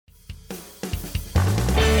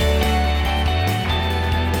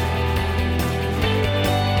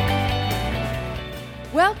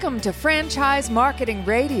Welcome to Franchise Marketing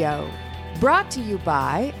Radio, brought to you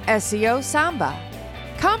by SEO Samba.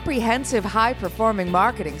 Comprehensive high-performing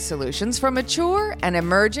marketing solutions for mature and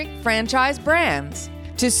emerging franchise brands.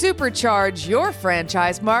 To supercharge your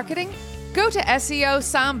franchise marketing, go to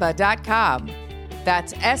SEOSamba.com.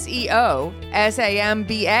 That's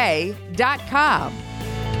SEOSAMBA.com.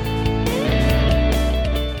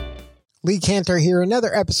 Lee Cantor here,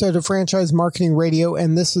 another episode of Franchise Marketing Radio,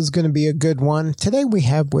 and this is going to be a good one. Today we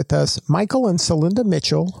have with us Michael and Celinda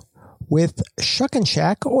Mitchell with Shuckin'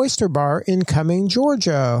 Shack Oyster Bar in Cumming,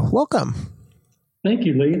 Georgia. Welcome. Thank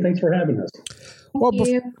you, Lee. Thanks for having us. Well,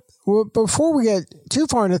 before we get too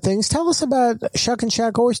far into things, tell us about Shuckin'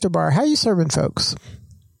 Shack Oyster Bar. How are you serving folks?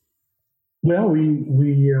 Well,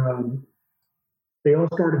 they all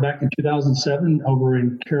started back in 2007 over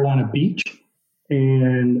in Carolina Beach,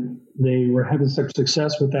 and they were having such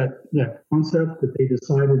success with that concept that they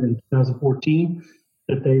decided in 2014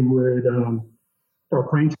 that they would start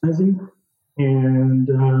franchising, and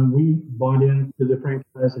we bought into the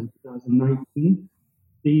franchise in 2019.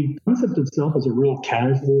 The concept itself is a real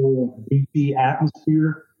casual, beachy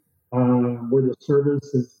atmosphere where the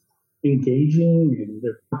service is engaging and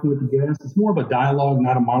they're talking with the guests. It's more of a dialogue,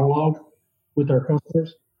 not a monologue with our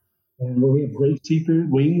customers. And where we have great seafood,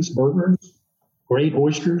 wings, burgers, great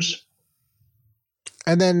oysters.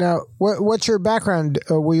 And then what's your background?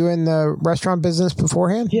 Were you in the restaurant business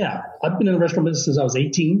beforehand? Yeah, I've been in the restaurant business since I was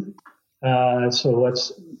 18. So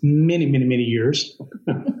that's many, many, many years.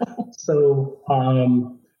 So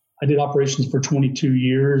I did operations for 22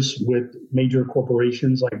 years with major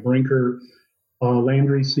corporations like Brinker,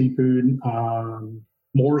 Landry Seafood,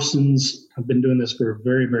 Morrison's. I've been doing this for a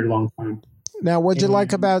very, very long time. Now, what'd you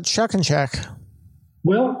like about Shuckin' Shack?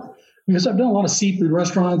 Well, because I've done a lot of seafood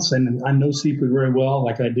restaurants and I know seafood very well.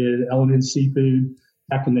 Like I did L&N Seafood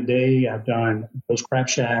back in the day. I've done Post Crab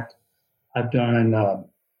Shack. I've done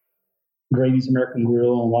Grady's American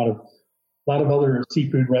Grill, a lot of other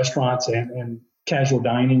seafood restaurants and casual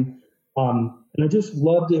dining. And I just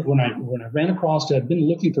loved it when I ran across it. I'd been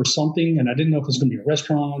looking for something and I didn't know if it was going to be a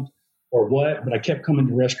restaurant or what, but I kept coming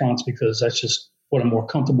to restaurants because that's just what I'm more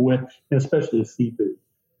comfortable with, and especially seafood.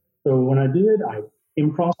 So when I did, I came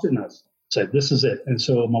across it and I said, this is it. And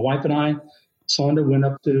so my wife and I, Sonda, went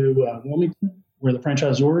up to Wilmington, where the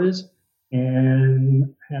franchisor is,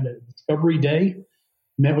 and had a discovery day,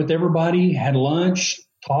 met with everybody, had lunch,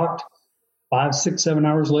 talked. 5, 6, 7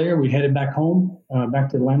 hours later, we headed back home, back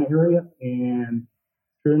to the Atlanta area, and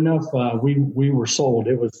sure enough, we were sold.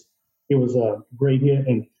 It was a great hit,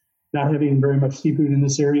 and not having very much seafood in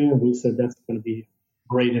this area, we said that's going to be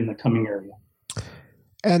great in the Cumming area.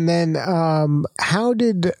 And then, how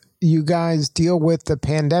did you guys deal with the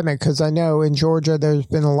pandemic? Because I know in Georgia, there's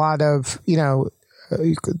been a lot of,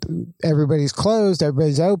 everybody's closed,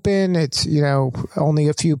 everybody's open. It's, only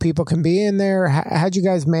a few people can be in there. How'd you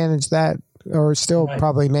guys manage that? Or still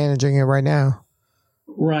probably managing it right now?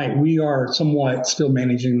 Right. We are somewhat still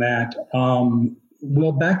managing that.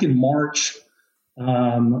 Well, back in March,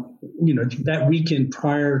 that weekend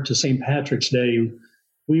prior to St. Patrick's Day,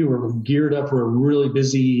 we were geared up for a really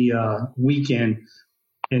busy weekend.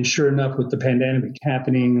 And sure enough, with the pandemic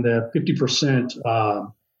happening, the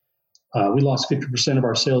 50%, we lost 50% of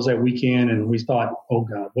our sales that weekend. And we thought, oh,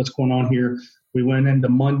 God, what's going on here? We went into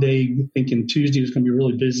Monday thinking Tuesday was going to be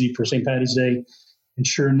really busy for St. Patty's Day. And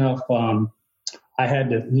sure enough, I had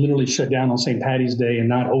to literally shut down on St. Patty's Day and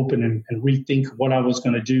not open and rethink what I was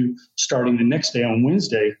going to do starting the next day on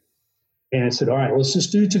Wednesday. And I said, all right, let's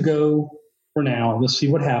just do to go for now. Let's see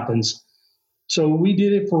what happens. So we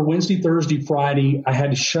did it for Wednesday, Thursday, Friday. I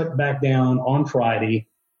had to shut back down on Friday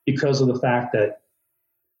because of the fact that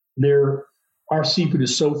our seafood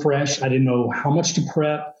is so fresh. I didn't know how much to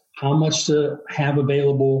prep, how much to have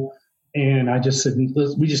available. And I just said,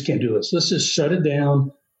 we just can't do this. Let's just shut it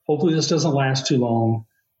down. Hopefully this doesn't last too long.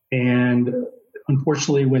 And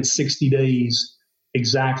unfortunately, it went 60 days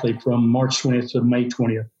exactly from March 20th to May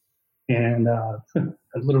 20th. And I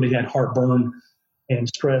literally had heartburn and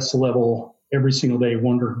stress level every single day,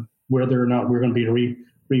 wondering whether or not we're going to be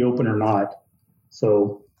reopen or not.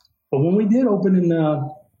 So, but when we did open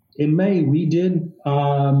in May, we did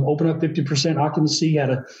open up 50% occupancy at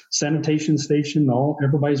a sanitation station.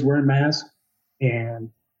 Everybody's wearing masks.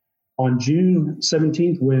 And on June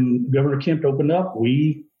 17th, when Governor Kemp opened up,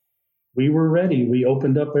 we were ready. We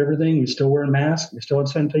opened up everything. We're still wearing masks. We're still at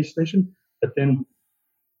sanitation station. But then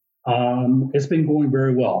it's been going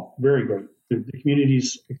very well, very great. The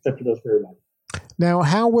community's accepted us very well. Now,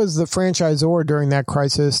 how was the franchisor during that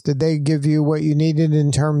crisis? Did they give you what you needed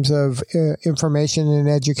in terms of information and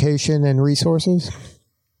education and resources?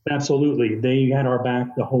 Absolutely. They had our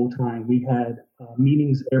back the whole time. We had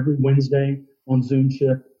meetings every Wednesday on Zoom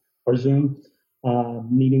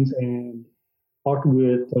meetings, and talked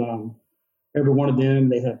with every one of them.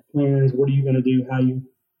 They had plans. What are you going to do?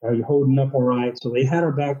 Are you holding up all right? So they had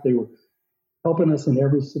our back. They were helping us in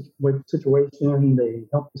every situation. They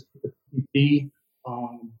helped us with the PPP.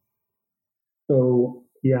 So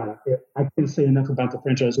yeah, I can't say enough about the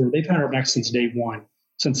franchisor. They've had our back since day one,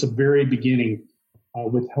 since the very beginning,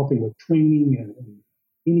 with helping with training and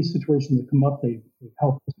any situation that come up, they've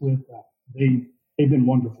helped us with. They've been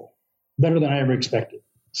wonderful, better than I ever expected.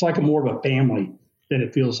 It's like more of a family than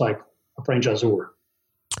it feels like a franchisor.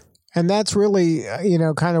 And that's really,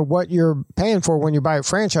 kind of what you're paying for when you buy a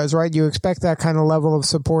franchise, right? You expect that kind of level of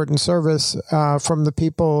support and service from the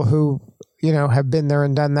people who, have been there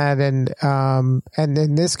and done that. And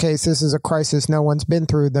in this case, this is a crisis no one's been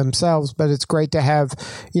through themselves, but it's great to have,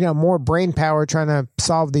 more brain power trying to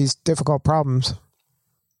solve these difficult problems.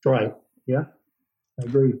 Right. Yeah, I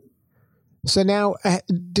agree. So now,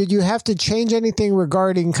 did you have to change anything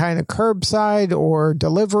regarding kind of curbside or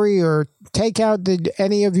delivery or takeout? Did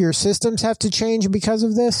any of your systems have to change because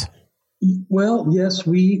of this? Well, yes,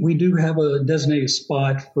 we do have a designated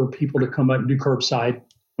spot for people to come up and do curbside.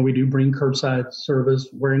 And we do bring curbside service,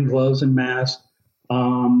 wearing gloves and masks.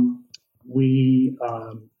 We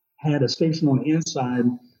had a station on the inside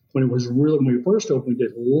when we first opened. We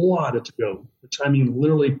did a lot of to-go, which I mean,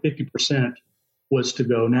 literally 50% was to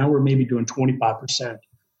go. Now we're maybe doing 25%.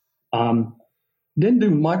 Didn't do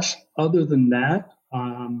much other than that.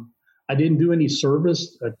 I didn't do any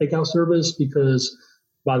takeout service, because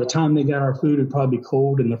by the time they got our food, it'd probably be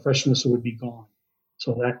cold and the freshness would be gone.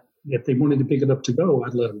 So that if they wanted to pick it up to go,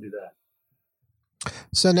 I'd let them do that.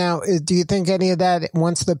 So now, do you think any of that,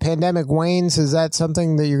 once the pandemic wanes, is that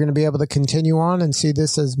something that you're going to be able to continue on and see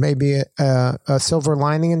this as maybe a silver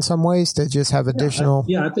lining in some ways, to just have additional?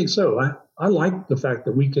 I think so. I like the fact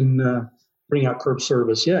that we can bring out curb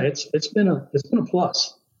service. Yeah, it's been a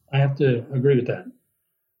plus. I have to agree with that.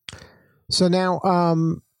 So now,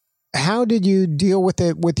 how did you deal with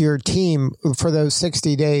it with your team for those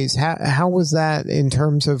 60 days? How was that in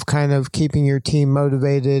terms of kind of keeping your team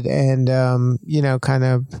motivated and, kind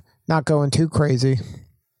of not going too crazy?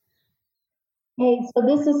 Hey, so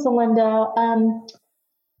this is Celinda.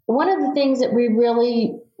 One of the things that we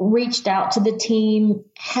really reached out to the team,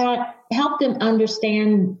 helped them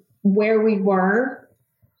understand where we were.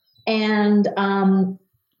 And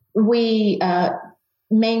we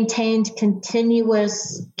maintained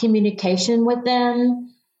continuous communication with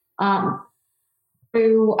them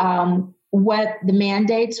through what the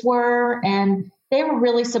mandates were. And they were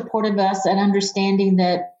really supportive of us and understanding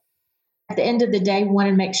that at the end of the day, we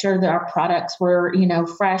wanted to make sure that our products were,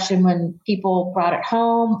 fresh. And when people brought it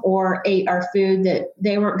home or ate our food, that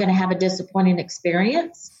they weren't going to have a disappointing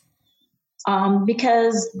experience.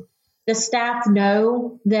 Because the staff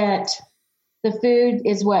know that the food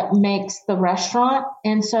is what makes the restaurant.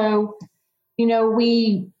 And so,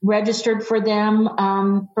 we registered for them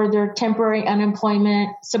for their temporary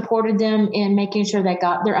unemployment, supported them in making sure they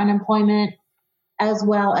got their unemployment, as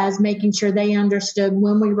well as making sure they understood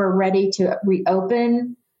when we were ready to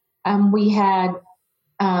reopen. We had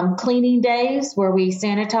cleaning days where we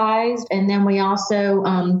sanitized, and then we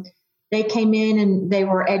also, they came in and they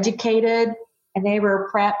were educated and they were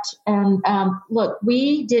prepped. And look,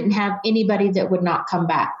 we didn't have anybody that would not come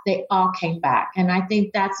back. They all came back. And I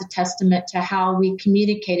think that's a testament to how we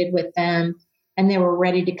communicated with them, and they were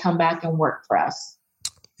ready to come back and work for us.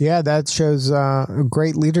 Yeah, that shows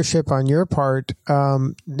great leadership on your part.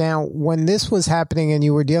 Now, when this was happening and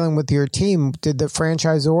you were dealing with your team, did the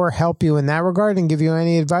franchisor help you in that regard and give you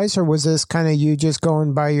any advice, or was this kind of you just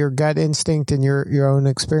going by your gut instinct and your own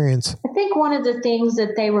experience? I think one of the things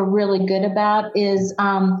that they were really good about is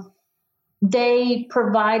they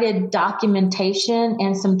provided documentation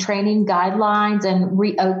and some training guidelines and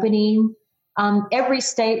reopening. Every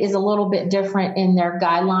state is a little bit different in their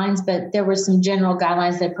guidelines, but there were some general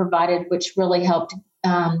guidelines they provided, which really helped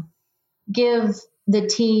give the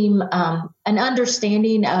team an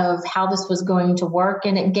understanding of how this was going to work.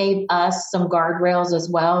 And it gave us some guardrails as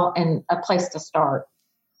well and a place to start.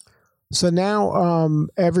 So now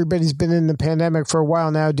everybody's been in the pandemic for a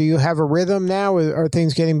while now. Do you have a rhythm now? Are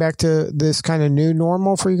things getting back to this kind of new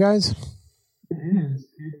normal for you guys? It is.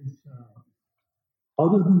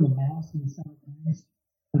 Other than the mask and sanitization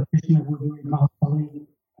that we're doing constantly,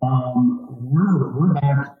 we're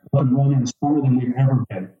back up and running stronger than we've ever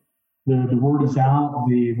been. The word is out.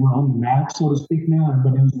 We're on the map, so to speak, now.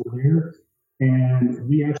 Everybody knows we're there. And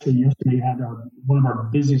we actually yesterday had one of our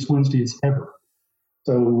busiest Wednesdays ever.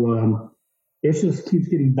 So it just keeps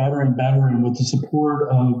getting better and better. And with the support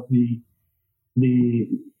of the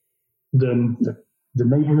neighborhood,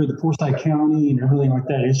 the Forsyth County, and everything like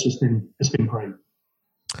that, it's been great.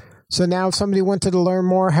 So now if somebody wanted to learn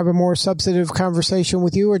more, have a more substantive conversation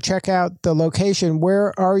with you, or check out the location,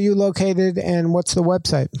 where are you located and what's the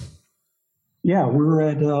website? Yeah, we're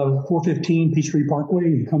at 415 Peachtree Parkway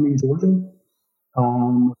in Cumming, Georgia,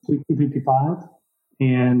 Suite 255.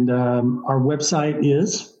 And our website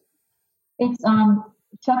is? It's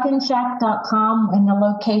chuckandshack.com, and the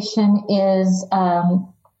location is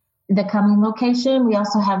the Cumming location. We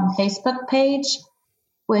also have a Facebook page,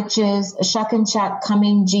 which is Shuck and Shack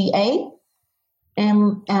Cumming GA,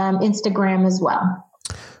 and Instagram as well.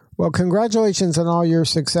 Well, congratulations on all your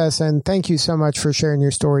success, and thank you so much for sharing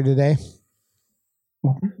your story today.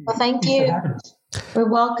 Well, thank you. We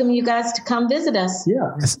welcome you guys to come visit us.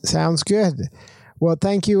 Yeah. Sounds good. Well,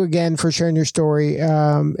 thank you again for sharing your story.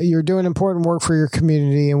 You're doing important work for your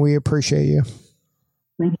community, and we appreciate you.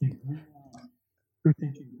 Thank you.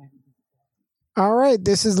 Appreciate you. Thank you. All right.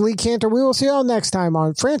 This is Lee Cantor. We will see you all next time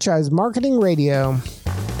on Franchise Marketing Radio.